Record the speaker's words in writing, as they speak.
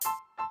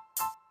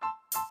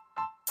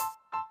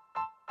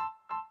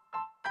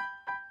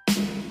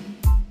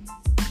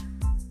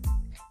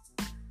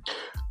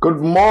Good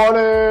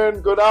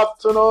morning, good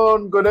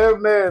afternoon, good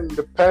evening,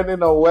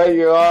 depending on where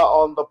you are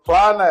on the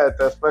planet,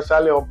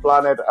 especially on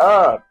planet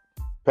Earth.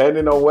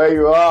 Depending on where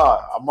you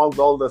are amongst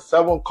all the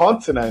 7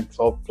 continents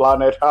of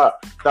planet Earth.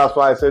 That's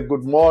why I say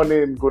good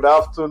morning, good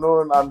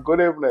afternoon, and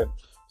good evening.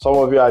 Some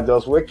of you are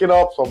just waking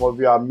up, some of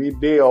you are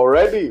midday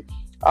already,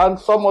 and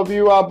some of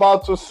you are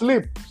about to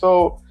sleep.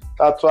 So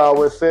that's why I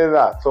will say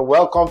that. So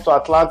welcome to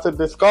Atlantic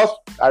Discuss.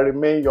 I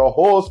remain your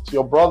host,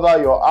 your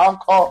brother, your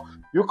uncle.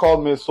 You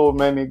call me so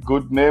many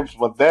good names,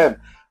 but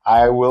then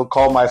I will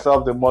call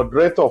myself the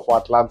moderator for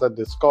Atlantic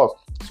Discuss.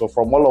 So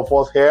from all of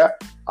us here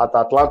at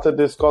Atlantic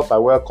Discuss, I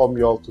welcome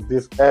you all to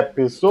this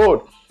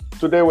episode.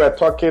 Today we're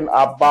talking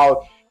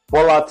about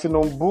Bola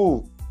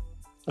Tinubu.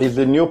 He's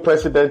the new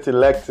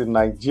president-elect in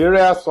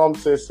Nigeria. Some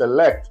say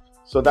select.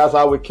 So that's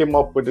how we came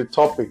up with the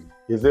topic.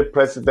 Is it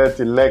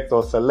president-elect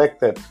or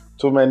selected?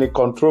 Too many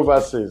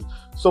controversies.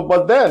 So,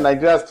 but then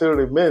Nigeria still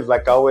remains,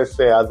 like I always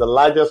say, as the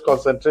largest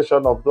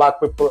concentration of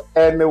black people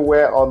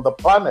anywhere on the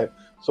planet.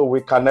 So we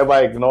can never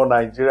ignore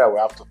Nigeria. We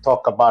have to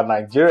talk about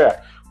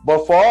Nigeria.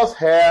 But for us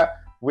here,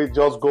 we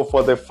just go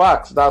for the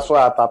facts. That's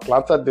why at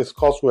Atlanta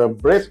Discuss, we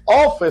embrace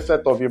all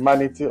facets of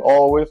humanity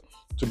always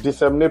to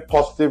disseminate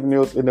positive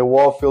news in a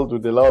world filled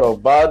with a lot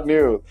of bad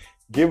news.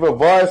 Give a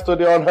voice to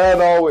the unheard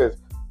always.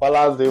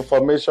 Balance the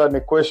information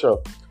equation.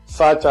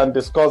 Search and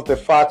discuss the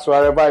facts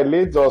wherever it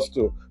leads us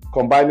to,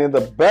 combining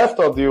the best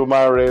of the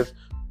human race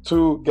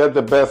to get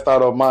the best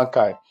out of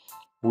mankind.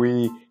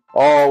 We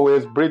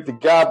always bridge the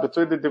gap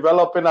between the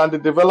developing and the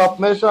developed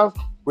nations.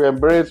 We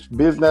embrace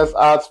business,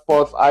 art,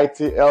 sports,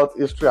 IT, health,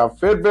 history, and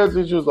faith-based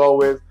issues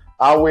always,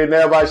 and we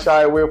never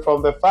shy away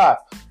from the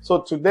fact.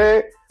 So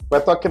today,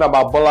 we're talking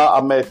about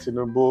Bola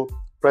Tinubu,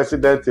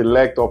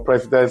 president-elect or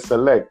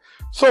president-select.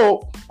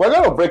 So we're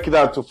going to break it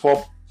down to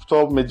four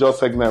major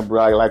segments,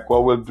 right? Like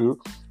what we'll do.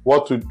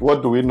 What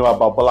do we know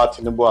about Bola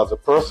Tinubu as a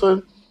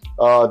person?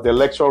 The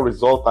election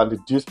result and the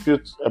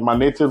disputes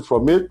emanating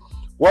from it.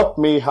 What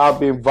may have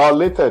been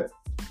violated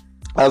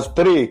as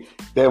 3.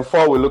 Then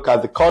 4, we look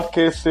at the court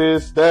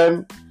cases.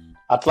 Then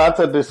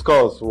Atlanta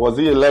Discuss. Was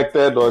he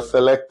elected or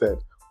selected?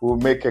 We'll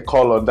make a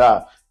call on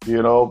that.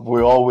 You know,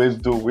 we always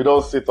do. We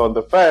don't sit on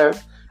the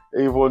fence,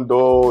 even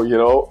though, you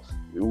know,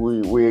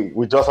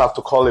 we just have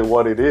to call it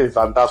what it is.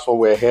 And that's what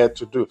we're here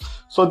to do.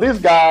 So this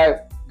guy,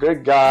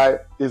 great guy,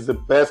 is the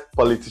best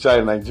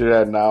politician in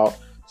Nigeria now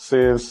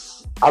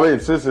since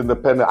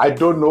independence. I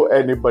don't know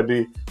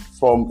anybody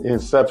from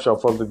inception,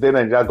 from the day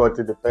Nigeria got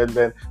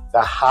independent,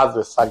 that has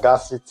the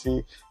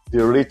sagacity,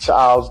 the reach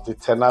out, the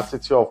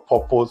tenacity of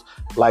purpose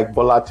like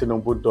Bola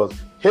Tinubu does.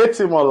 Hate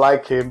him or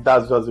like him,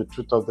 that's just the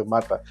truth of the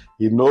matter.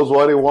 He knows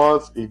what he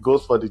wants. He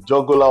goes for the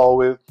jugular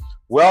always.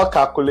 Well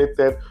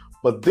calculated.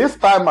 But this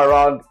time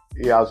around,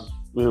 he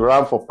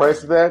ran for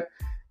president.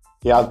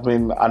 He has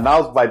been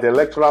announced by the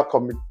Electoral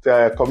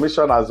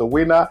Commission as a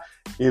winner.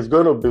 He's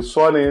going to be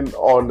sworn in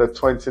on the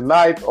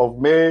 29th of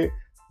May.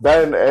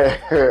 Then,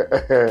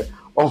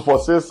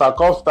 unforeseen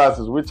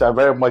circumstances, which I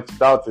very much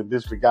doubt in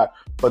this regard.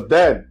 But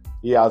then,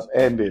 he has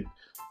ended.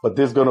 But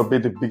this is going to be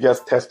the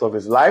biggest test of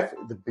his life,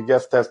 the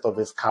biggest test of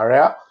his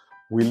career.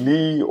 Will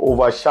he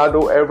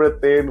overshadow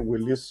everything?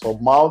 Will he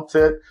surmount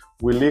it?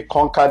 Will he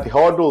conquer the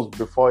hurdles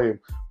before him?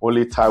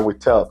 Only time will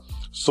tell.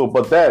 So,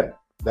 but then,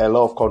 there are a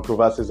lot of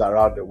controversies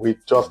around it. We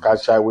just can't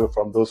shy away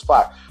from those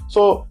facts.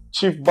 So,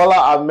 Chief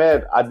Bola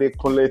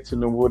Adekunle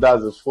Tinubu,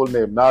 that's his full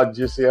name, now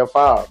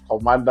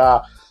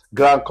GCFR,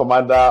 Grand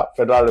Commander,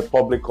 Federal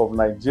Republic of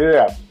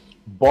Nigeria.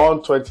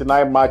 Born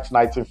 29 March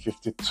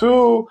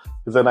 1952,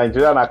 he's a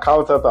Nigerian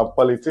accountant and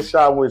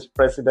politician who is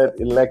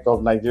president-elect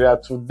of Nigeria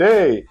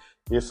today.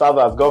 He served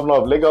as governor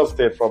of Lagos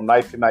State from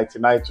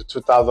 1999 to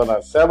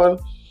 2007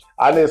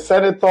 and a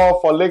senator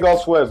for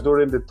Lagos West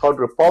during the Third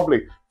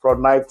Republic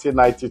from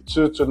 1992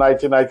 to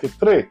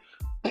 1993.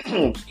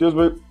 Excuse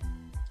me.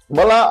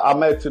 Bola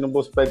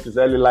Tinubu spent his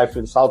early life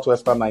in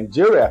southwestern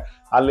Nigeria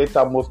and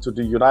later moved to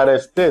the United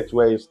States,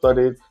 where he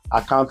studied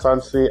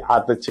accountancy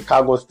at the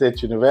Chicago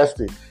State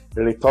University.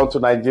 He returned to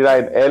Nigeria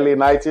in early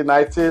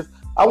 1990s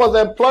and was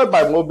employed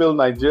by Mobile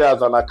Nigeria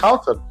as an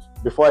accountant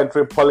before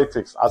entering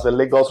politics as a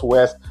Lagos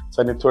West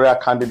senatorial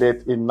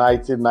candidate in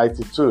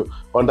 1992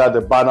 under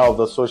the banner of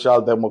the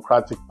Social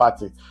Democratic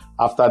Party.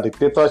 After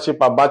dictatorship,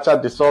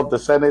 Abacha dissolved the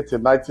Senate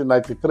in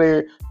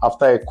 1993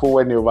 after a coup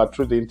when he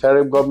overthrew the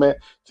interim government.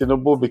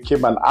 Tinubu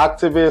became an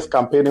activist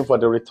campaigning for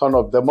the return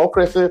of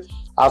democracy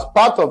as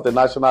part of the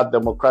National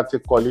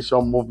Democratic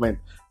Coalition movement,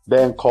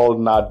 then called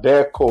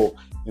NADECO.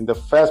 In the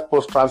first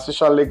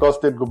post-transition Lagos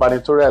State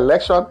gubernatorial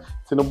election,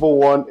 Tinubu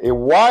won a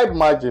wide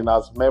margin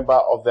as member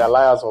of the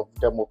Alliance of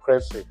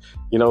Democracy.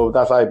 You know,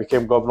 that's how he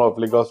became governor of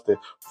Lagos State.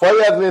 4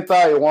 years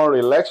later, he won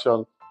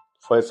re-election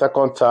for a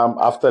second term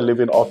after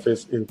leaving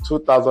office in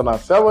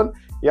 2007.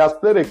 He has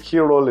played a key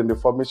role in the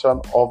formation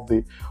of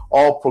the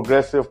All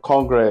Progressive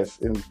Congress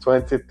in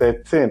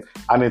 2013.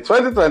 And in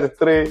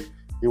 2023,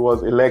 he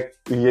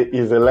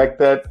is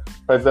elected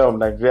president of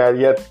Nigeria,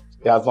 yet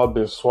he has not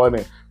been sworn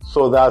in.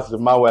 So that's the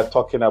man we're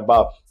talking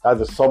about. That's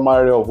the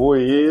summary of who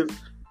he is.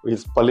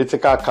 his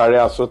political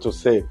career, so to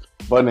say.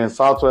 Born in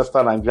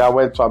southwestern Nigeria,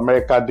 went to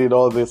America, did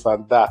all this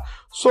and that.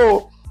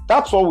 So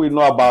that's what we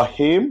know about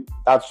him.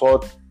 That's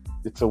what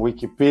it's a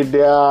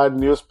Wikipedia,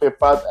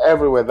 newspapers,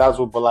 everywhere. That's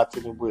what Bola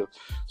Tinubu is.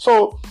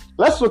 So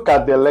let's look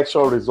at the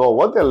election result.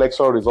 What the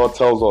election result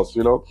tells us,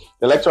 the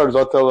election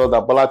result tells us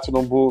that Bola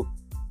Tinubu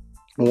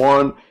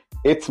won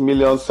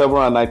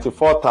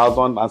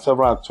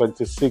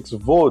 8,794,726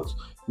 votes,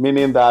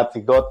 meaning that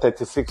he got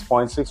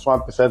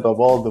 36.61% of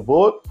all the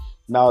vote.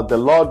 Now, the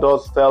law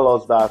does tell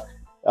us that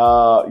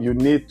you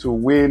need to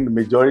win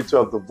majority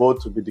of the vote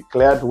to be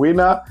declared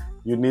winner.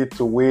 You need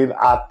to win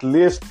at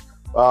least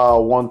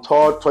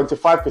 1/3,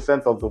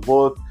 25% of the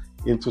vote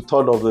in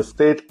 2/3 of the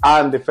state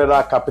and the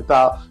federal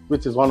capital,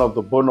 which is one of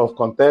the bone of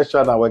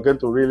contention. And we're going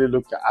to really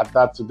look at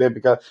that today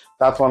because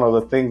that's one of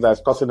the things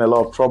that's causing a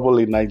lot of trouble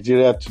in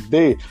Nigeria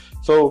today.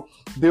 So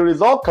the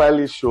result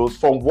clearly shows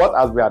from what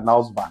has been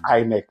announced by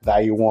INEC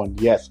that he won,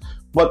 yes.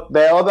 But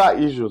there are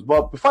other issues.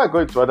 But before I go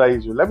into other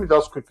issues, let me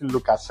just quickly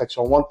look at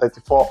Section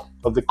 134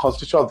 of the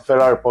Constitution of the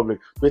Federal Republic,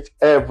 which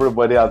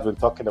everybody has been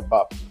talking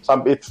about. So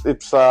I'm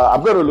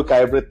going to look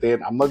at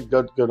everything. I'm not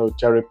just going to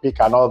cherry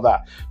pick and all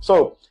that.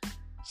 So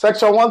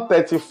Section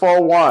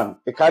 134(1),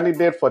 a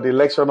candidate for the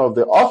election of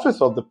the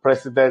office of the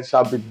president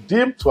shall be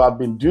deemed to have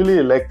been duly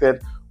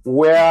elected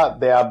where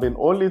there have been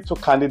only 2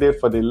 candidates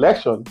for the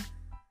election.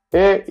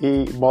 A,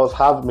 he must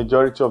have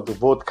majority of the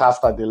vote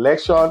cast at the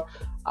election,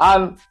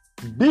 and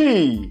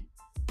B,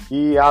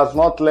 he has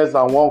not less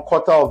than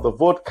 1/4 of the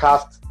vote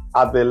cast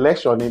at the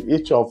election in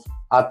each of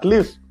at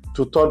least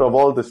 2/3 of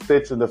all the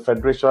states in the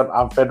Federation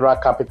and Federal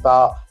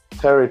Capital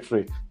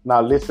Territory.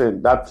 Now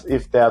listen, that's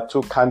if there are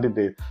 2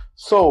 candidates.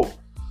 So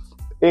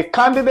a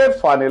candidate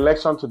for an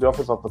election to the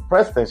office of the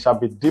president shall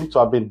be deemed to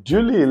have been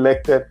duly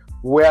elected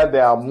where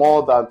there are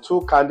more than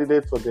 2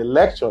 candidates for the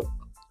election.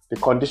 The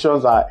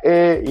conditions are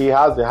A, he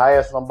has the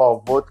highest number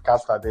of votes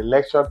cast at the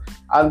election,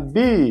 and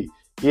B,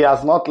 he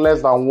has not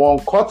less than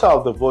 1/4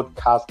 of the vote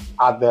cast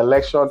at the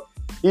election,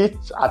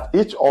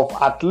 each of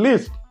at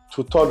least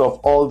 2/3 of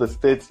all the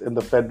states in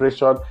the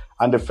Federation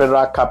and the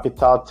Federal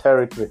Capital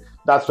Territory.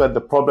 That's where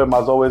the problem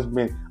has always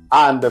been,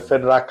 and the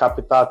Federal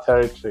Capital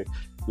Territory.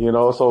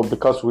 So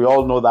because we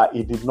all know that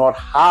he did not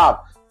have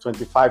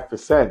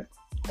 25%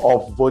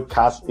 of vote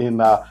cast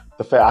in at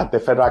the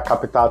Federal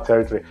Capital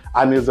Territory,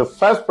 and he's the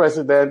first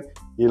president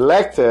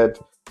declared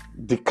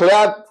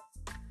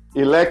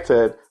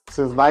elected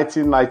since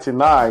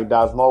 1999 that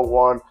has not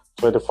won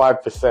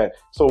 25%.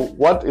 So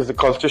what is the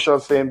Constitution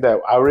saying there?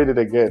 I'll read it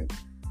again.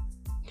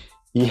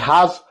 He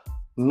has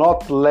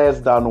not less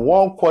than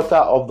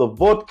 1/4 of the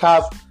vote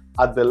cast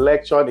at the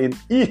election in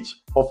each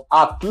of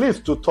at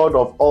least 2/3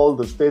 of all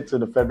the states in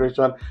the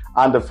Federation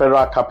and the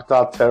Federal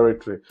Capital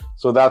Territory.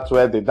 So that's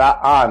where that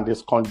and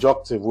is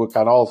conjunctive. We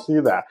can all see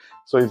that.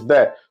 So it's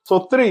there. So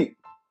 3,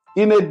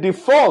 in a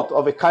default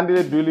of a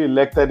candidate duly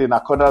elected in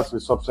accordance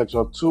with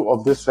subsection 2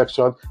 of this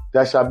section,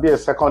 there shall be a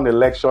second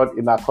election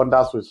in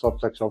accordance with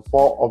subsection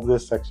 4 of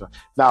this section.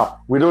 Now,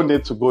 we don't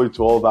need to go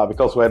into all that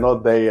because we're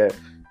not there yet.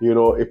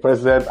 A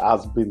president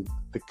has been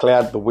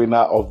declared the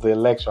winner of the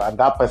election, and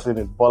that person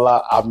is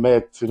Bola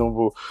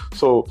Tinubu.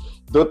 So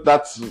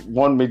that's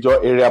one major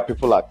area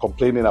people are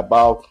complaining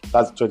about.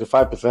 That's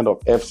 25% of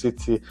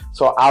FCT.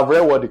 So I've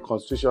read what the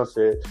Constitution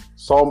says.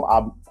 Some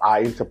are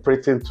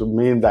interpreting to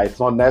mean that it's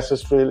not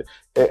necessary.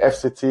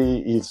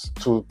 FCT is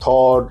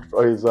 2/3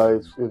 or is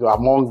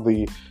among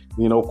the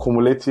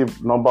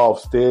cumulative number of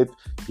states.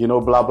 Blah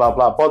blah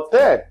blah. But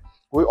then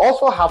we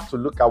also have to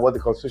look at what the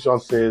Constitution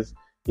says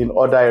in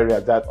other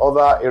areas. That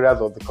other areas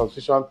of the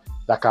Constitution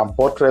that can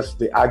buttress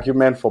the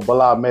argument for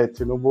Bola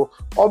Tinubu,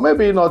 or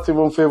maybe not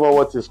even favor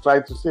what he's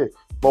trying to say.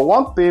 But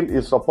one thing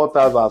his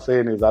supporters are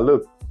saying is that,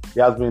 look, he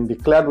has been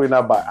declared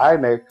winner by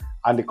INEC,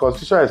 and the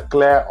Constitution is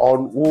clear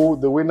on who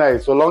the winner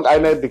is. So long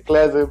INEC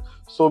declares him,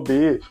 so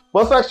be it.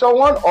 But Section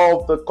 1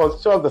 of the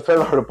Constitution of the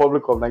Federal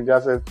Republic of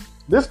Nigeria says,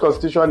 this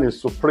Constitution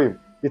is supreme.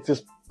 It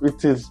is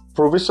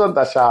provision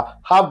that shall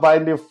have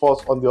binding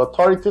force on the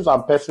authorities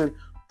and persons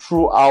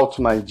throughout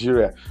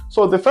Nigeria.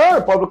 So the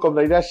Federal Republic of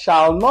Nigeria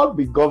shall not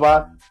be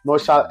governed, nor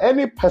shall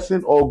any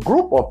person or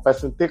group of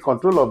persons take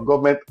control of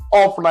government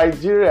of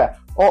Nigeria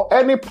or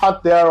any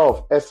part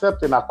thereof,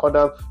 except in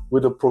accordance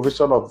with the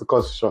provision of the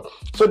Constitution.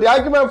 So the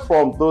argument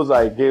from those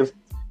that are against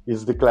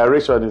his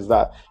declaration is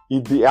that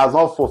he has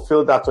not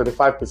fulfilled that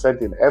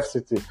 25% in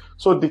FCT.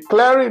 So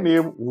declaring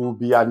him will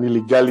be an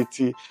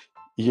illegality.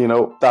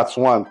 That's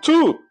 1.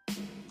 2,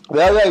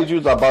 the other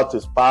issues about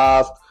his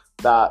past,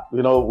 that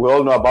we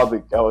all know about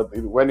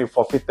when he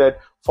forfeited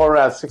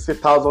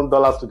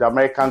 $460,000 to the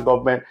American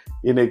government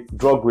in a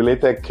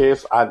drug-related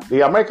case, and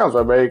the Americans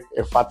were very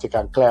emphatic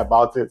and clear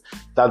about it,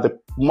 that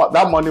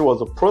that money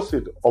was a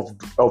proceed of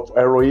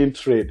heroin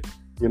trade.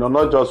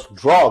 Not just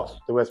drugs.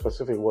 They were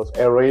specific. It was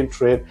heroin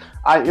trade,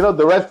 and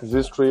the rest is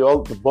history.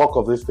 All the bulk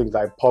of these things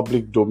are in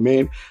public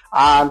domain,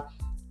 and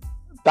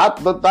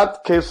that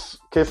case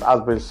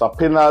has been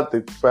subpoenaed.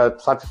 The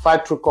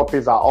certified true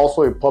copies are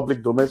also in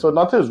public domain, so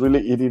nothing is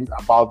really hidden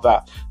about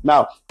that.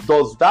 Now,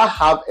 does that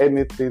have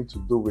anything to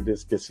do with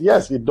this case?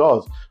 Yes, it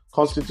does.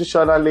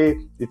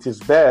 Constitutionally, it is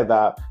there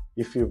that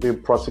if you've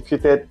been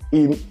prosecuted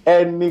in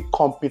any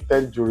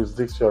competent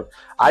jurisdiction,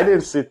 I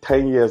didn't see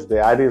 10 years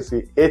there, I didn't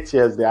see 8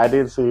 years there, I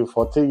didn't see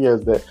 14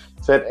 years there,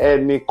 said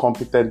any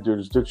competent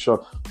jurisdiction.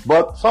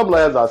 But some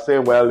lawyers are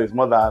saying, well, it's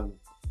more than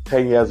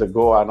 10 years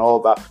ago and all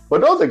that.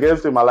 But those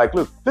against him are like,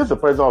 look, this is the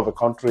president of the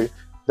country.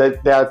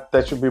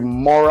 There should be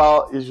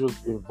moral issues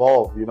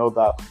involved. You know,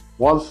 that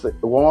once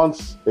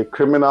a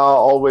criminal,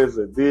 always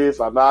a this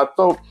and that.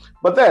 So,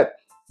 but then,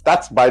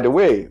 that's by the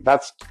way,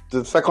 that's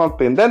the second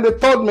thing. Then the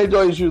third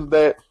major issue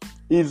there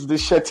is the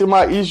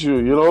Shettima issue.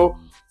 You know,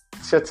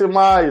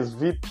 Shettima is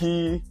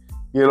VP,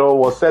 you know,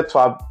 was said to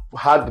have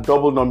had the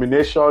double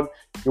nomination.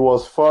 He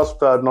was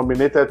first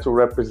nominated to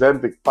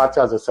represent the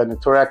party as a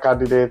senatorial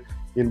candidate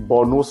in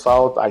Borno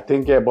South, I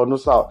think, Borno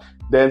South.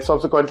 Then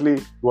subsequently,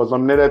 he was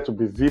nominated to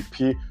be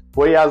VP,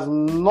 but he has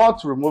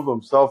not removed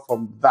himself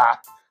from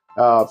that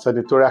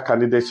senatorial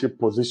candidacy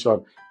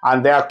position.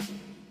 And they are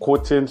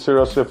quoting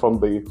seriously from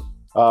the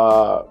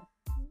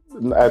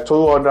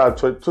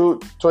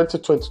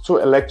 2022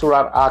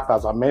 Electoral Act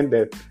as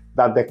amended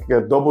that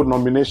the double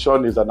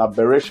nomination is an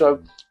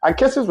aberration. And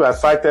cases were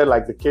cited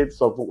like the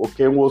case of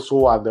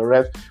Okenwosu and the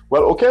rest.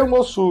 Well,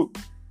 Okenwosu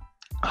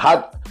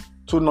had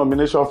 2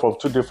 nominations from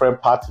 2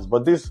 different parties,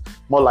 but this is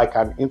more like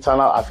an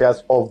internal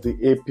affairs of the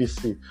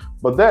APC.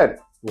 But then,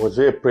 was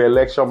it a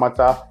pre-election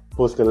matter,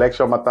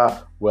 post-election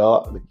matter?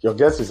 Well, your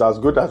guess is as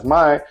good as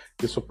mine.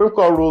 The Supreme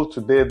Court ruled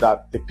today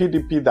that the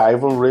PDP that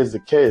even raised the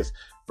case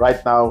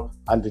right now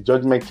and the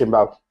judgment came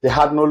out, they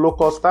had no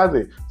local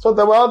standing. So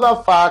there were other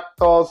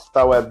factors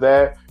that were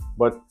there,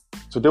 but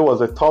today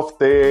was a tough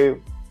day.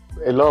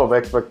 A lot of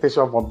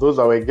expectation from those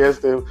that were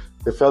against him.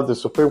 They felt the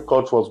Supreme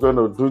Court was going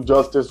to do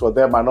justice for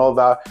them and all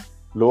that.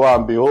 Lo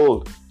and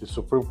behold, the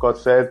Supreme Court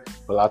said,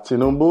 Bola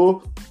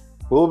Tinubu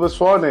will be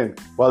sworn in.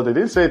 Well, they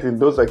didn't say it in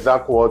those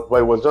exact words,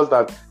 but it was just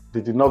that they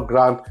did not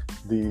grant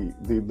the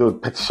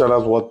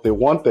petitioners what they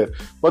wanted.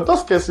 But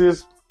those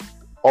cases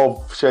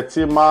of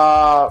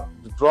Shettima,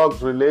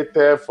 drugs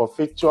related,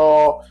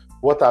 forfeiture,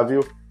 what have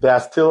you, they are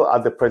still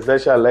at the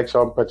Presidential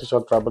Election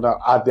Petition Tribunal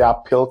at the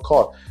appeal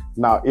court.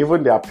 Now,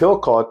 even the appeal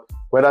court,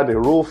 whether they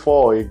rule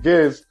for or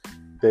against,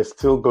 they're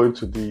still going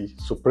to the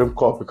Supreme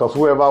Court, because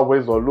whoever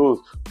wins or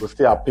loses will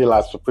still appeal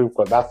at Supreme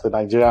Court. That's the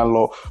Nigerian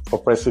law for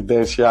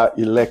presidential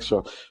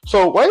election.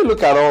 So when you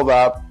look at all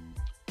that,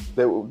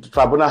 the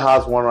tribunal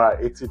has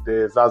 180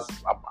 days. That's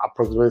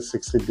approximately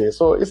 60 days.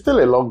 So it's still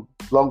a long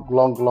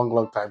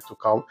time to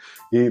come.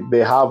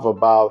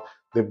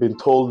 They've been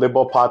told,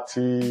 Labour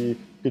Party,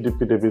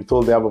 PDP, they've been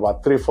told they have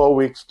about 3-4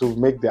 weeks to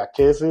make their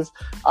cases.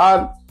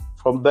 And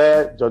from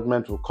there,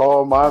 judgment will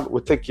come and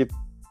we'll take it,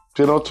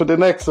 to the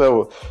next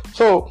level.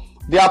 So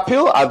the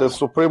appeal at the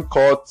Supreme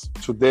Court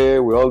today,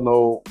 we all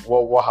know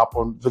what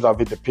happened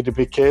vis-a-vis the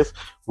PDP case.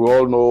 We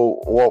all know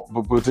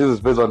this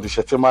is based on the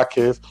Shettima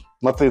case.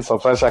 Nothing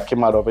substantial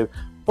came out of it.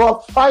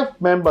 But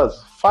 5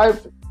 members,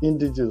 5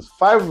 indigenes,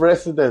 5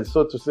 residents,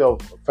 so to say,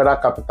 of Federal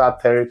Capital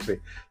Territory,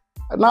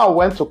 now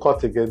went to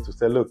court again to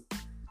say, look,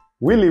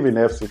 we live in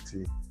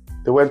FCT.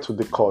 They went to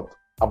the court,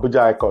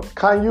 Abuja High Court.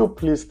 Can you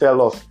please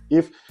tell us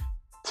if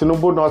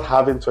Tinubu not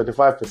having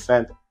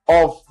 25%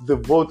 of the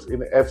votes in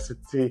the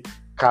FCT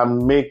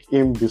can make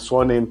him be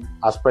sworn in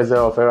as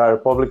President of the Federal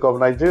Republic of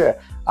Nigeria?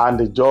 And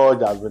the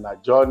judge has been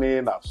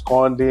adjourning,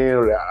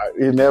 absconding.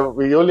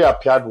 He only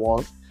appeared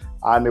once,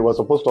 and he was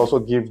supposed to also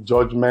give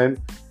judgment,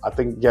 I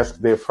think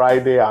yesterday,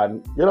 Friday,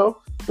 and,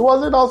 he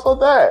wasn't also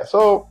there.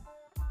 So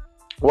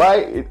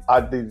why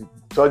are the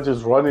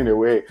judges running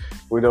away?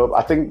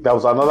 I think there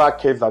was another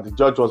case that the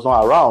judge was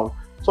not around.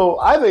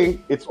 So I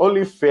think it's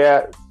only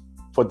fair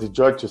for the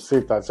judge to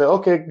sit and say,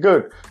 okay,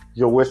 good,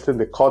 you're wasting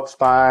the court's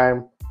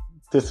time.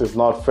 This is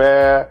not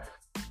fair.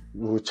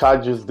 We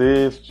charge you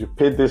this, you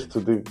pay this to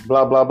the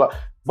blah, blah, blah.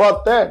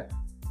 But then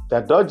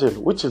they're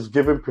dodging, which is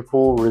giving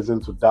people reason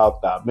to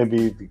doubt that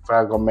maybe the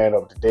federal government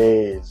of the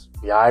day is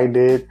behind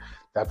it.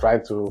 They're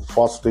trying to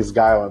force this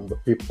guy on the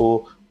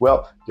people.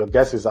 Well, your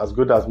guess is as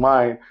good as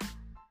mine.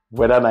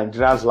 Whether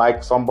Nigerians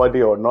like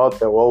somebody or not,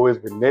 there will always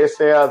be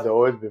naysayers, there will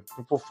always be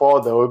people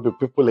for, there will be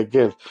people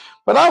against.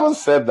 But having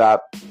said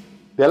that,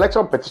 the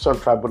Election Petition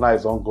Tribunal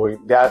is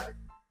ongoing.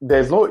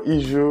 There's no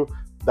issue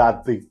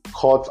that the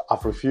courts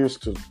have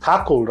refused to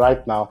tackle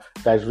right now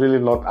that is really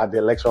not at the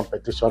Election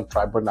Petition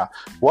Tribunal.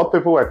 What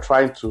people were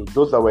trying to,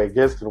 those that were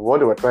against it,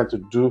 what they were trying to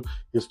do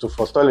is to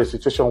forestall a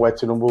situation where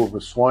Tinubu will be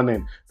sworn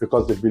in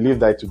because they believe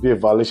that it will be a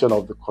violation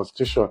of the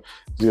Constitution.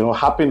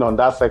 Happening on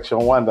that section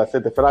 1 that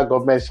said the federal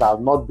government shall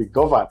not be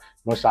governed,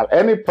 nor shall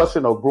any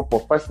person or group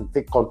of persons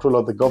take control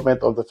of the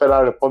government of the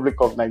Federal Republic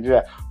of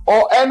Nigeria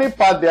or any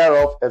part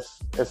thereof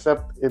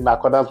except in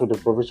accordance with the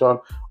provision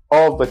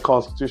of the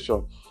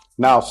Constitution.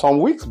 Now, some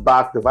weeks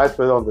back, the Vice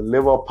President of the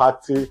Labour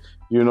Party,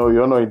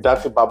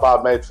 Idati Baba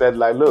Ahmed said,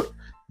 look,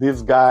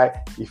 this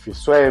guy, if you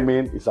swear him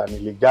in, it's an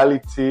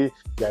illegality.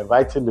 You're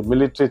inviting the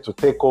military to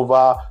take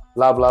over,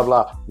 blah, blah,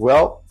 blah.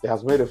 Well, he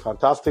has made a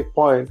fantastic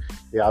point.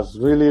 He has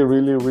really,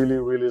 really, really,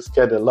 really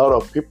scared a lot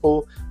of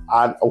people.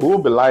 And we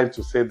will be lying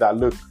to say that,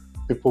 look,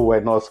 people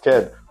were not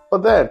scared.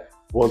 But then,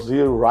 was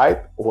he right?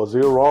 Was he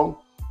wrong?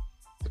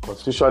 The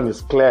Constitution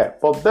is clear.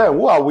 But then,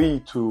 who are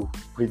we to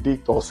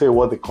predict or say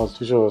what the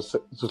Constitution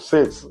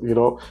says? You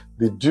know,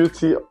 the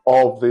duty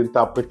of the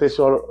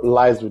interpretation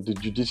lies with the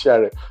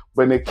judiciary.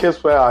 But in a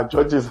case where our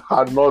judges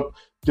are not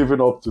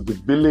giving up to the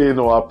billing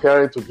or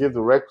appearing to give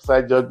the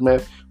requisite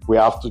judgment, we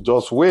have to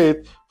just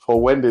wait for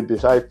when they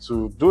decide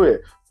to do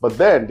it. But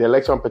then, the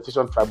Election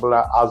Petition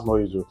Tribunal has no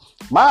issue.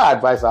 My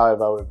advice,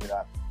 however, would be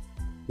that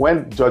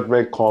when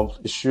judgment comes,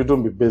 it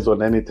shouldn't be based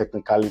on any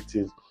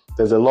technicalities.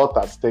 There's a lot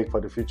at stake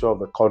for the future of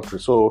the country.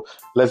 So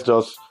let's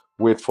just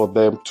wait for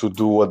them to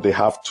do what they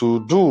have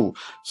to do.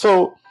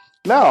 So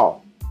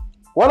now,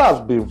 what has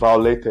been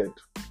violated,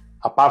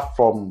 apart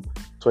from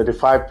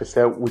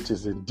 25%, which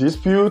is in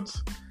dispute,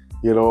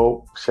 you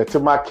know,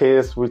 Shetima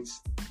case, which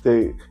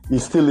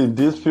is still in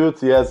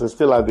dispute. Yes, it's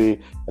still at the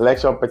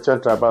Election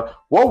Petition Tribunal.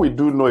 What we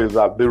do know is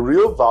that the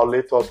real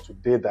violators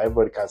today that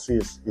everybody can see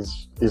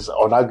is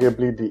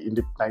unarguably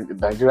the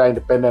Nigeria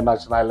Independent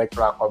National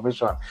Electoral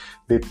Commission.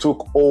 They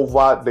took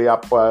over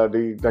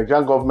the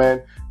Nigerian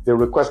government. They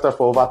requested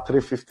for over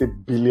 350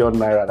 billion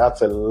naira.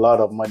 That's a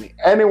lot of money.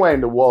 Anywhere in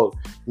the world,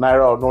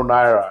 naira or no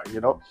naira, you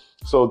know.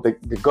 So they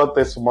got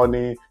this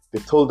money. They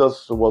told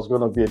us it was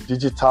going to be a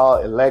digital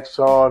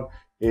election,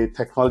 a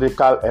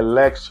technological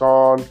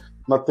election.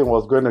 Nothing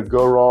was going to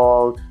go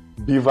wrong.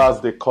 Beavers,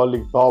 they call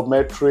it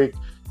biometric.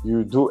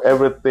 You do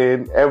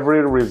everything.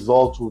 Every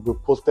result will be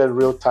posted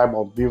real time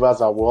on Beavers.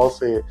 And we all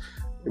say,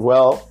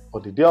 well,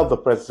 on the day of the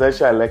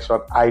presidential election,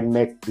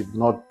 INEC did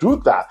not do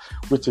that,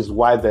 which is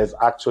why there's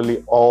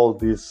actually all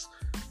this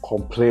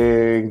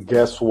complaint,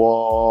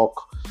 guesswork,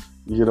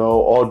 you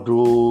know,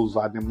 odors,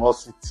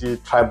 animosity,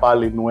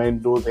 tribal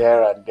innuendos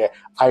here and there.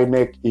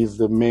 INEC is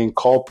the main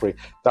culprit.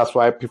 That's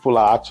why people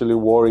are actually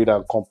worried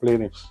and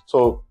complaining.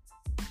 So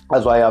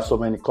that's why I have so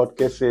many court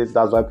cases.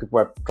 That's why people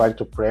are trying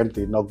to preempt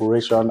the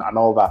inauguration and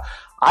all that.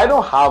 I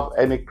don't have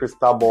any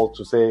crystal ball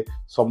to say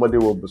somebody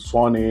will be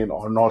sworn in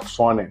or not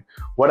sworn in.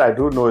 What I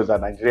do know is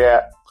that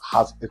Nigeria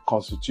has a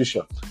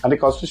constitution. And the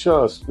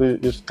constitution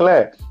is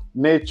clear.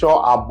 Nature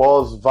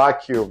abhors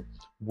vacuum.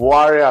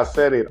 Buhari has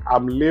said it.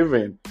 I'm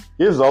leaving.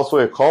 He's also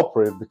a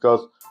culprit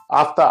because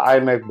after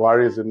INEC,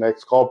 Buhari is the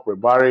next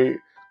culprit. Buhari,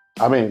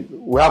 I mean,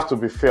 we have to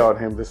be fair on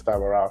him this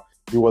time around.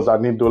 He was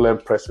an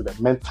indolent president,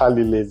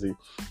 mentally lazy.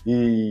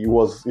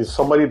 He's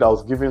somebody that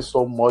was giving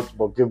so much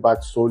but gave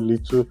back so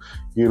little.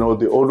 You know,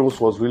 the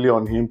onus was really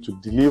on him to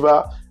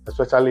deliver,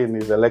 especially in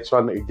his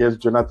election against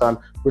Jonathan,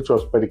 which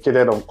was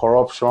predicated on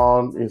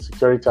corruption,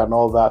 insecurity, and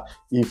all that.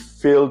 He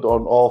failed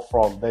on all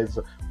fronts.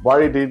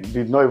 Buhari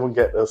did not even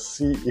get a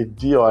C, a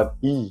D, or an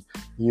E.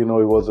 You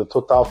know, it was a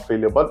total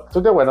failure. But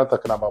today we're not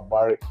talking about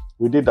Buhari.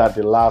 We did that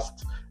the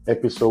last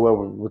episode where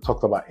we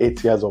talked about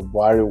 8 years of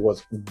Buhari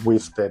was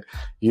wasted.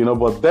 You know,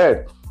 but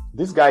then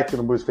this guy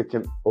Tinubu is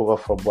taking over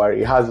from Buhari.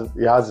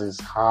 He has his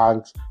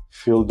hands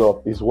filled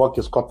up. His work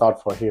is cut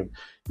out for him.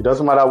 It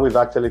doesn't matter who is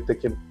actually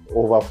taking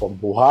over from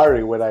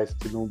Buhari, whether it's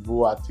Tinubu,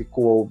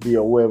 Atiku, Obi,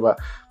 or whoever.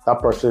 That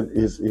person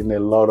is in a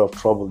lot of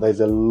trouble. There's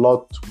a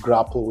lot to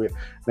grapple with.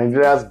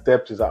 Nigeria's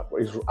debt is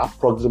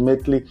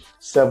approximately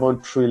 7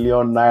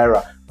 trillion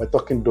naira. We're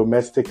talking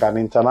domestic and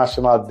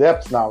international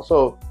debts now.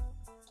 So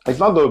it's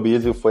not going to be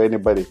easy for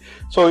anybody.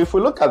 So if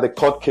we look at the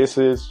court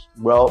cases,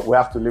 well, we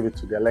have to leave it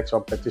to the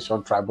Election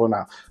Petition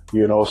Tribunal.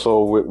 You know,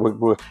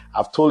 so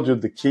I've told you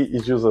the key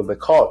issues of the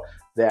court.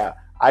 There,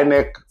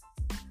 INEC,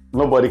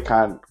 nobody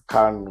can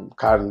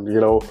you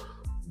know,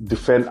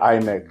 defend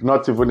INEC,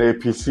 not even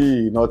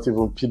APC, not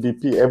even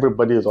PDP.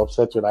 Everybody is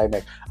upset with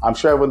INEC. I'm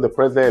sure even the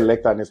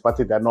president-elect and his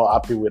party, they're not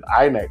happy with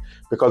INEC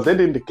because they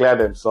didn't declare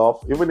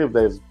themselves. Even if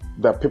there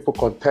are people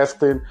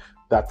contesting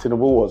that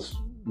Tinubu was,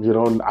 you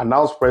know,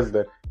 announced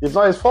president, it's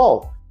not his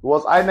fault. It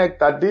was INEC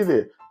that did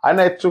it.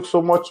 INEC took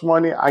so much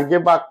money and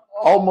gave back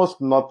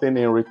almost nothing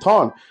in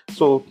return.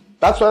 So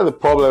that's where the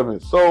problem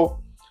is.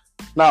 So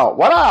now,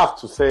 what I have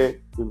to say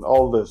in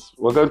all this,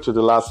 we're going to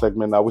the last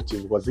segment now, which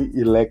is, was he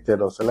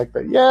elected or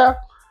selected? Yeah,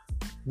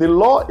 the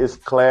law is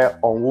clear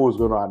on who is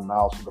going to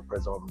announce who the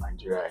president of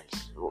Nigeria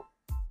is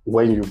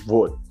when you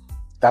vote.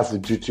 That's the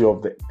duty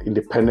of the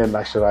Independent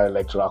National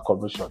Electoral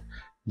Commission.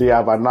 They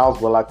have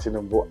announced Bola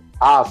Tinubu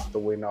as the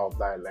winner of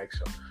that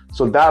election.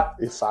 So that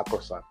is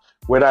sacrosanct.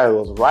 Whether it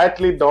was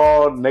rightly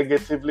done,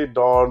 negatively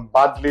done,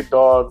 badly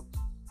done,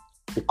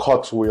 the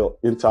courts will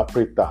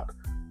interpret that.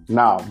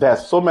 Now, there are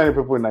so many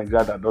people in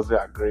Nigeria that doesn't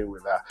agree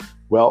with that.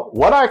 Well,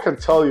 what I can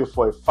tell you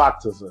for a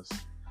fact is this.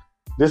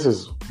 This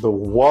is the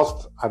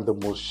worst and the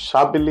most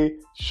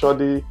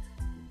shoddy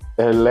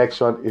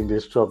election in the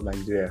history of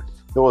Nigeria.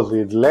 There was the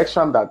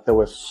election that there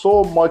was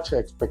so much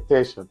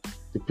expectation.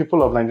 The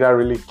people of Nigeria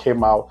really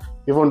came out,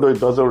 even though it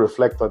doesn't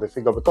reflect on the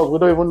figure, because we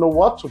don't even know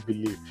what to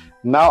believe.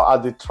 Now,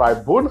 at the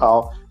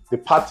tribunal, the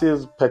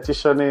parties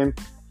petitioning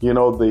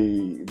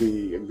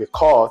the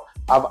court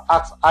have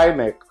asked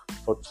INEC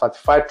for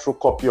certified true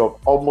copy of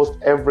almost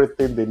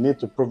everything they need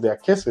to prove their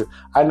cases.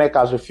 INEC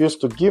has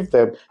refused to give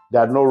them.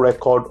 There are no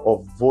record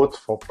of votes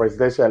for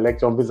presidential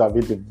election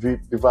vis-a-vis the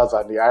Vivas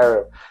and the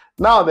IRF.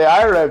 Now, the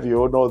IRF,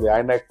 you know, the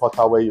INEC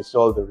portal where you see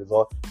all the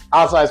results.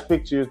 As I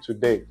speak to you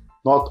today,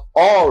 not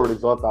all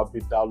results have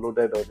been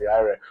downloaded on the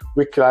IRF,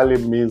 which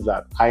clearly means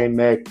that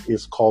INEC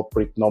is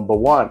culprit number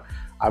one.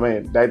 I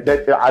mean, at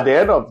the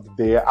end of the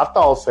day, after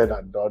all said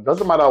and done,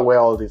 doesn't matter where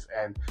all this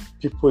ends,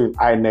 people in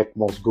INEC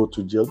must go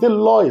to jail. The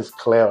law is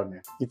clear on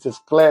it. It is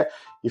clear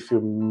if you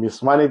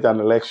mismanage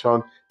an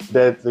election,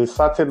 there's a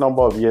certain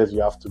number of years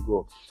you have to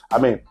go. I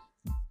mean,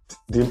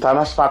 the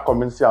international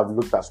community have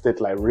looked at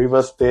states like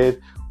Rivers State,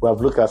 we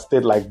have looked at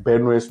states like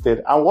Benue State,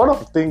 and one of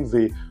the things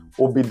the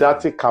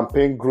Obidati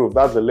campaign group,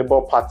 that's the Labour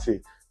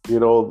Party,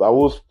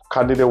 whose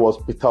candidate was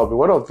Peter Obi,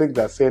 one of the things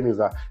they're saying is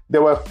that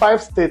there were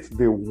 5 states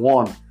they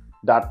won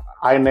that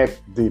INEC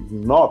did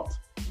not,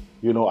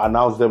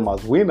 announce them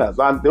as winners.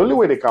 And the only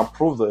way they can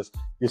prove this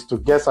is to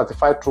get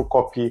certified true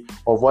copy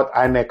of what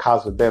INEC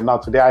has with them. Now,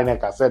 today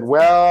INEC has said,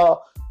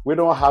 well, we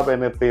don't have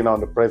anything on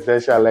the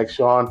presidential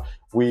election.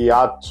 We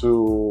had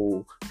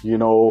to,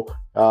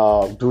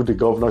 do the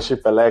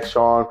governorship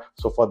election.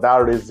 So for that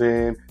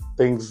reason,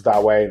 things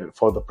that were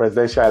for the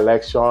presidential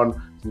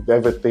election,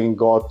 everything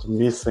got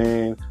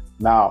missing.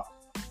 Now,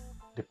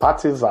 the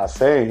parties are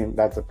saying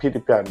that the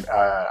PDP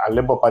and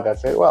Labour Party are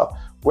saying, well,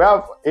 we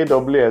have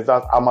AWS,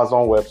 that's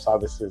Amazon Web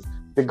Services.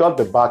 They got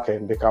the back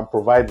end. They can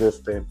provide this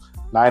thing.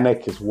 Now,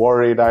 INEC is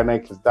worried.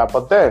 INEC is that.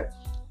 But then,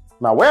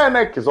 now where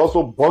INEC is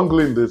also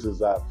bungling this is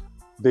that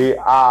they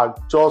are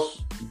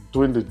just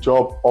doing the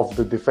job of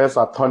the defense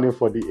attorney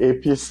for the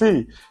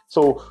APC.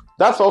 So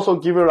that's also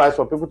giving rise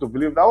for people to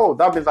believe that,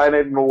 that means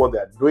INEC know what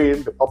they're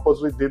doing. They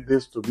purposely did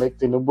this to make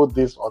Tinubu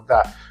this or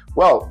that.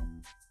 Well,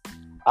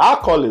 our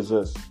call is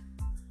this.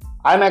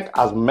 INEC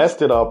has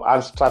messed it up,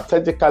 and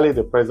strategically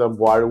the President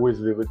Buhari who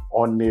is living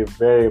on a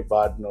very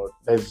bad note.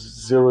 There's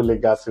zero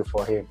legacy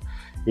for him.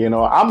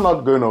 I'm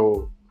not going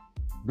to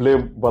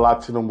blame Bola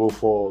Tinubu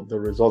for the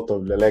result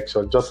of the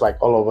election, just like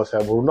all of us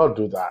have. We will not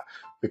do that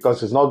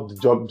because it's not the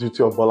job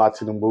duty of Bola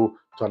Tinubu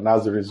to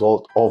announce the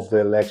result of the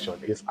election.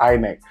 It's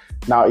INEC.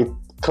 Now,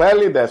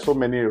 clearly there's so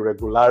many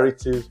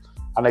irregularities.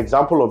 An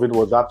example of it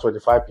was that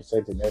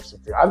 25% in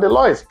FCT, and the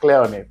law is clear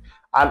on it.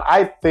 And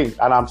I think,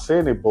 and I'm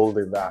saying it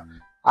boldly, that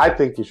I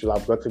think he should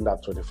have gotten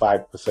that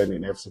 25%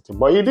 in FCT.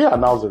 But he didn't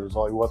announce the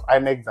result. It was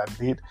INEC that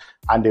did,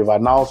 and they've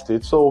announced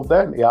it. So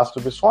then he has to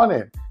be sworn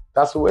in.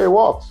 That's the way it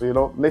works.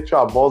 Nature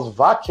abhors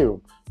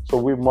vacuum. So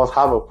we must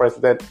have a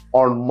president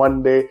on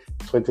Monday,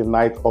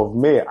 29th of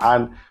May.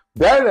 And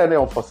there are any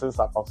unforeseen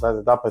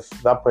circumstances,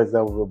 that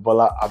president will be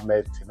Bola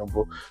Ahmed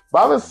Tinubu.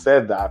 But having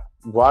said that,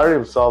 Buhari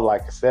himself,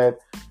 like I said,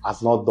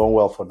 has not done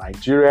well for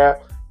Nigeria.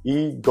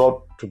 He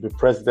got to be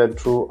president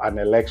through an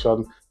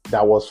election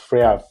that was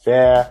free and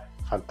fair.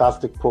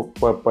 Fantastic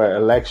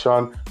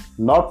election,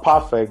 not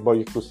perfect, but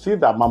you could see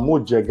that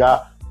Mahmoud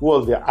Jega, who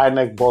was the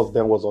INEC boss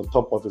then, was on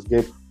top of his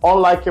game,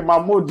 unlike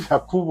Mahmoud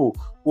Yakubu,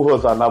 who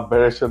was an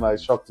aberration and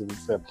shock to the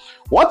system.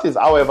 What is,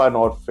 however,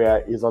 not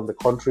fair is on the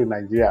country,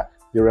 Nigeria.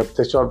 The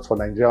reputation for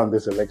Nigeria on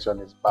this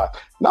election is bad.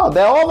 Now,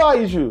 there are other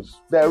issues.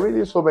 There are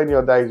really so many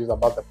other issues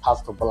about the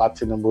past of Bola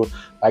Tinubu.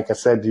 Like I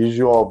said, the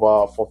issue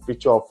of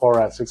forfeiture of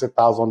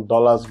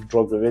 $460,000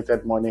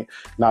 drug-related money.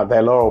 Now, there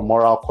are a lot of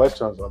moral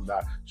questions on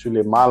that. Should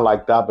a man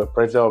like that be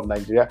president of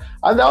Nigeria?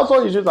 And there are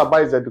also issues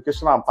about his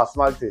education and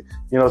personality.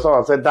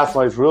 Someone said that's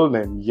not his real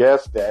name.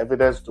 Yes, there are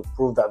evidence to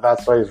prove that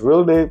that's not his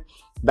real name.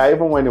 That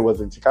even when he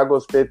was in Chicago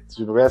State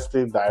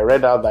University, that I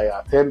read out that he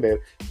attended,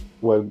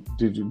 well,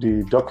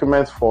 the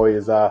documents for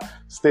his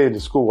stay in the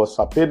school was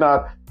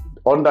subpoenaed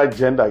under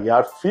gender. He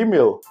had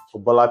female for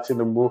Bola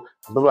Tinubu.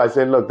 And people are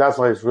saying, look, that's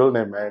not his real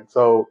name, man.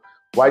 So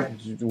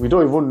we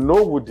don't even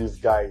know who this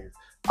guy is.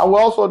 And we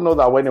also know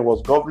that when he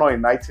was governor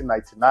in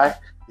 1999,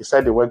 he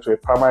said he went to a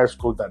primary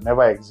school that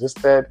never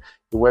existed.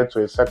 He went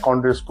to a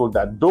secondary school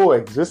that though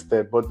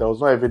existed, but there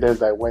was no evidence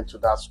that he went to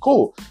that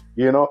school,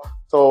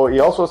 So he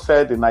also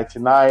said in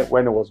 99,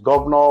 when he was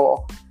governor,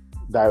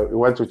 that he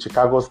went to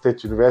Chicago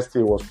State University.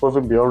 It was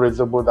proven beyond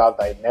reasonable doubt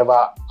that he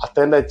never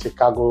attended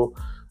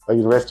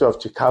University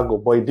of Chicago,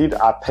 but he did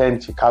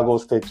attend Chicago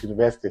State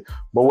University.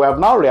 But we have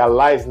now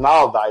realized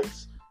that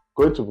he's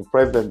going to be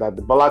president, that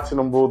the Bola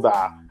Tinubu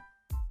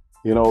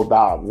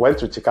that went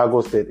to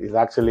Chicago State is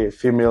actually a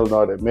female,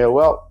 not a male.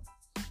 Well,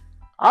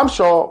 I'm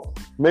sure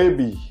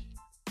maybe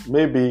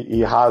he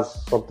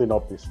has something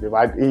up his sleeve.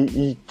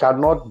 He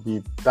cannot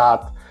be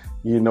that.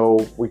 He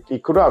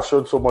could have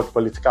shown so much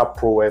political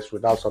prowess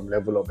without some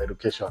level of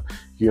education,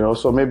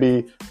 So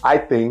maybe I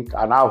think,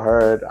 and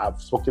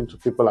I've spoken to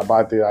people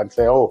about it and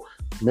say,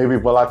 maybe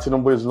Bola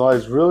Tinubu is not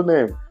his real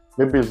name.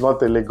 Maybe it's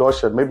not a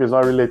Lagosian. Maybe it's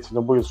not really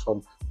Tinubu. He's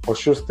from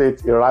Oshu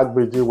State, Iraq.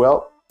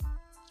 Well,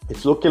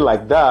 it's looking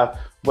like that.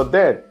 But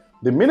then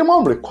the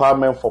minimum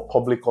requirement for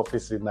public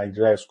office in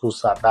Nigeria is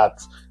CUSA.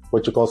 That's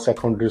what you call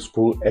secondary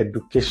school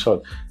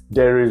education.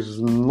 There is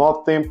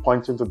nothing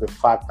pointing to the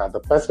fact that the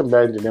person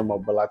bearing the name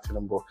of Bola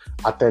Tinubu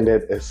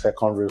attended a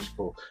secondary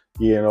school,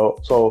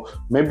 So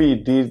maybe he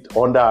did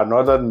under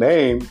another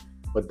name,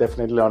 but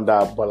definitely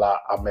under Bola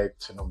Ahmed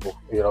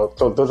Tinubu,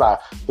 So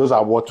those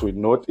are what we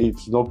note.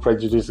 It's no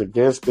prejudice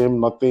against him,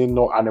 nothing,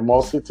 no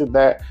animosity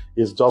there.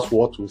 It's just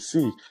what we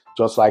see.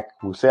 Just like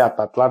we say at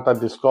Atlanta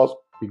Discourse,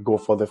 we go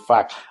for the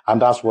fact,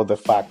 and that's what the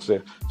facts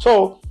say.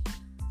 So,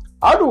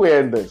 how do we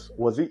end this?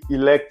 Was he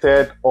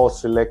elected or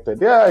selected?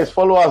 Yeah, his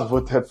followers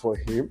voted for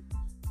him,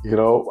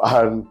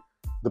 and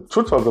the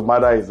truth of the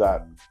matter is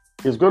that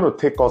it's going to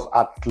take us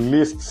at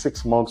least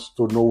 6 months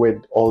to know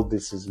where all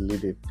this is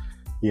leading.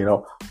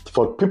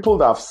 For people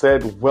that have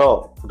said,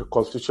 well, the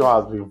constitution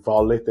has been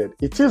violated,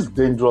 it is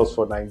dangerous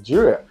for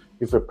Nigeria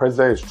if a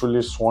president is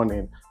truly sworn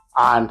in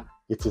and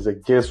it is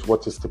against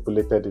what is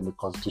stipulated in the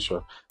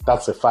constitution.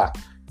 That's a fact.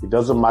 It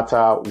doesn't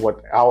matter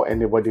how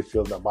anybody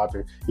feels about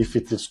it. If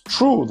it is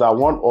true that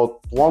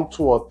one,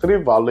 two, or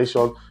three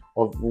violations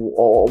or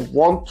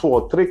one, two,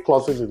 or three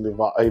clauses in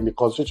the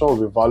constitution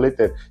will be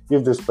violated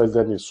if this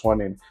president is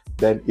sworn in,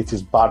 then it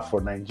is bad for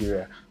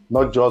Nigeria,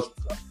 not just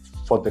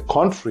for the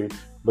country,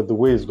 but the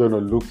way it's going to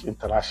look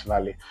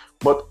internationally.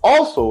 But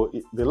also,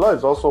 the law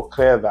is also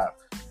clear that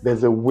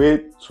there's a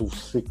way to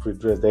seek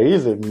redress. There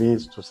is a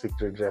means to seek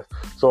redress.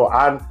 So,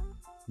 and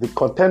the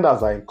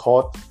contenders are in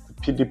court. The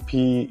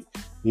PDP,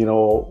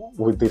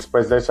 with this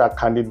presidential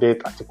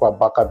candidate, Atiku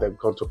Abubakar, they've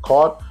gone to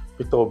court.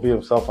 Peter Obi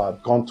himself has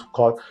gone to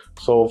court.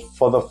 So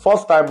for the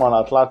first time on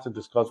Atlantic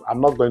Discourse, I'm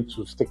not going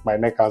to stick my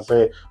neck and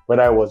say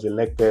whether I was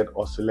elected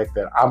or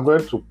selected. I'm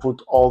going to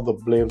put all the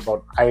blames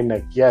on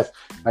INEC. Yes,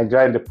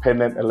 Nigeria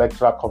Independent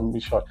Electoral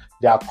Commission,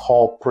 they are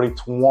culprit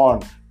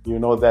one.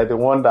 They're the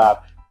one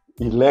that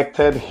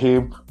elected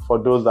him for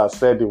those that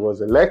said he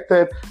was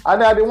elected,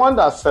 and they're the one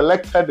that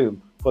selected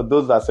him for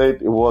those that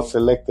said he was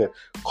selected.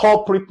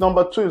 Culprit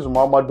number 2 is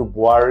Muhammadu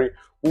Buhari,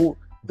 who,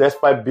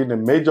 despite being a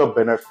major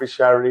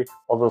beneficiary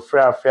of a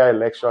free and fair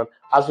election,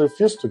 has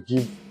refused to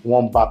give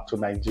one back to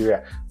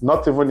Nigeria.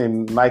 Not even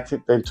in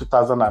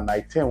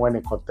 2019 when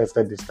he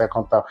contested the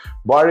second term.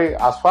 Buhari,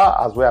 as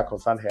far as we are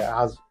concerned here,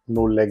 has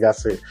no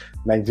legacy.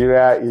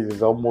 Nigeria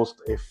is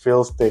almost a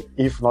failed state,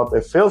 if not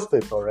a failed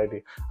state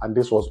already. And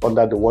this was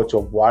under the watch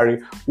of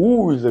Buhari,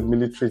 who is a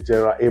military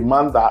general, a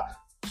man that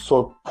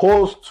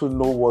supposed to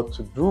know what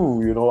to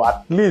do,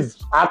 at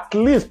least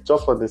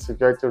just for the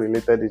security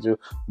related issue,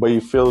 but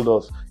he failed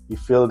us, he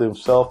failed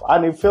himself,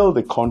 and he failed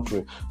the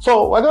country.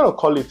 So we're going to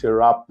call it a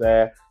wrap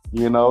there,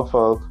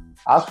 for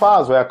as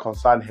far as we're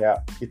concerned here,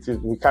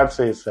 we can't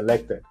say it's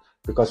selected,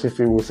 because if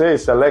we say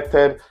it's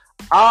selected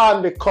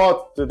and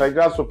the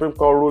Nigerian Supreme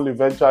Court ruled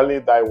eventually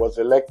that it was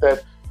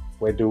elected,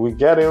 where do we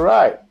get it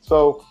right?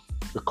 So,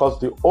 because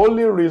the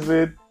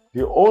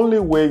only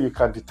way you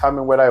can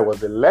determine whether it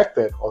was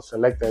elected or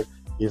selected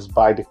is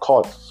by the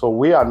court. So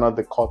we are not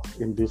the court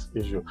in this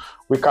issue.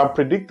 We can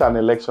predict an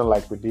election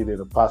like we did in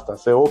the past and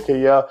say,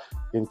 okay, yeah,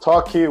 in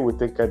Turkey, we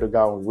think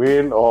Erdogan will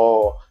win,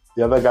 or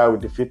the other guy will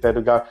defeat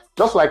Erdogan.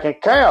 Just like in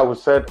Kenya, we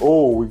said,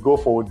 we go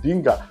for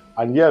Odinga,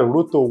 and yeah,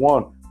 Ruto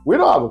won. We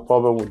don't have a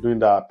problem with doing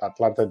that at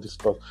Atlanta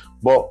Discourse,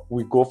 but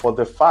we go for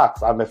the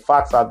facts, and the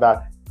facts are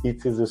that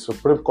it is the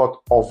Supreme Court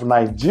of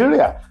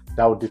Nigeria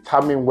that will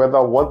determine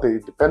whether what the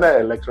Independent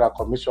Electoral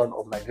Commission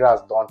of Nigeria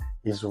has done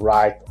is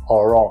right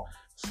or wrong.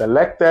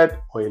 Selected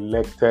or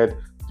elected,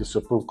 the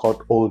Supreme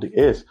Court hold the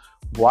ace.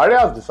 Buhari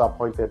has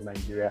disappointed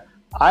Nigeria.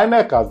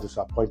 INEC has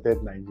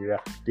disappointed Nigeria.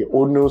 The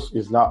onus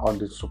is now on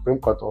the Supreme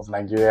Court of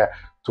Nigeria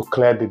to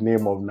clear the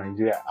name of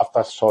Nigeria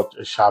after such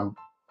a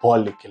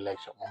shambolic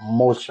election,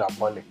 most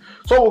shambolic.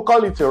 So we'll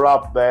call it a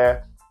wrap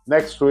there.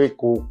 Next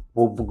week, we'll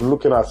be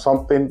looking at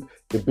something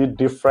a bit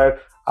different.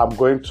 I'm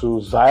going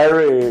to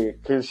Zaire,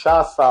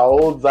 Kinshasa,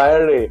 old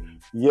Zaire.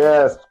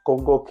 Yes,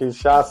 Congo,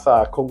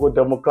 Kinshasa, Congo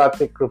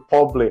Democratic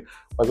Republic.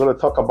 We're going to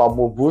talk about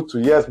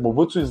Mobutu. Yes,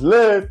 Mobutu is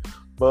late,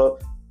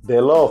 but there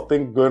are a lot of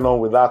things going on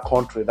with that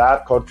country.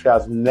 That country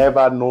has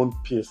never known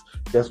peace.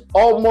 There's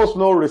almost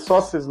no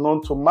resources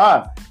known to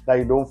man that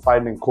you don't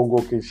find in Congo,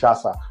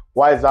 Kinshasa.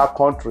 Why is that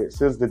country,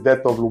 since the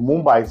death of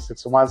Lumumba in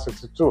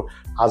 61-62,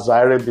 has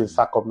Zaire been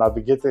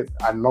circumnavigated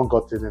and not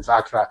gotten its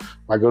actual?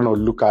 We're going to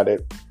look at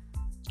it.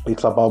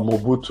 It's about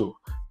Mobutu.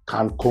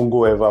 Can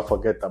Congo ever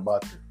forget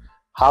about it?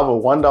 Have a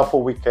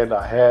wonderful weekend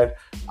ahead.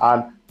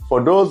 And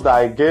for those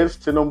that are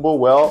against Tinubu,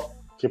 well,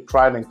 keep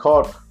trying in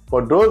court.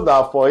 For those that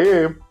are for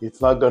him, it's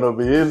not going to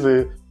be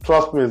easy.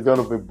 Trust me, it's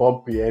going to be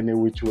bumpy any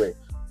which way.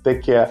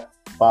 Take care.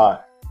 Bye.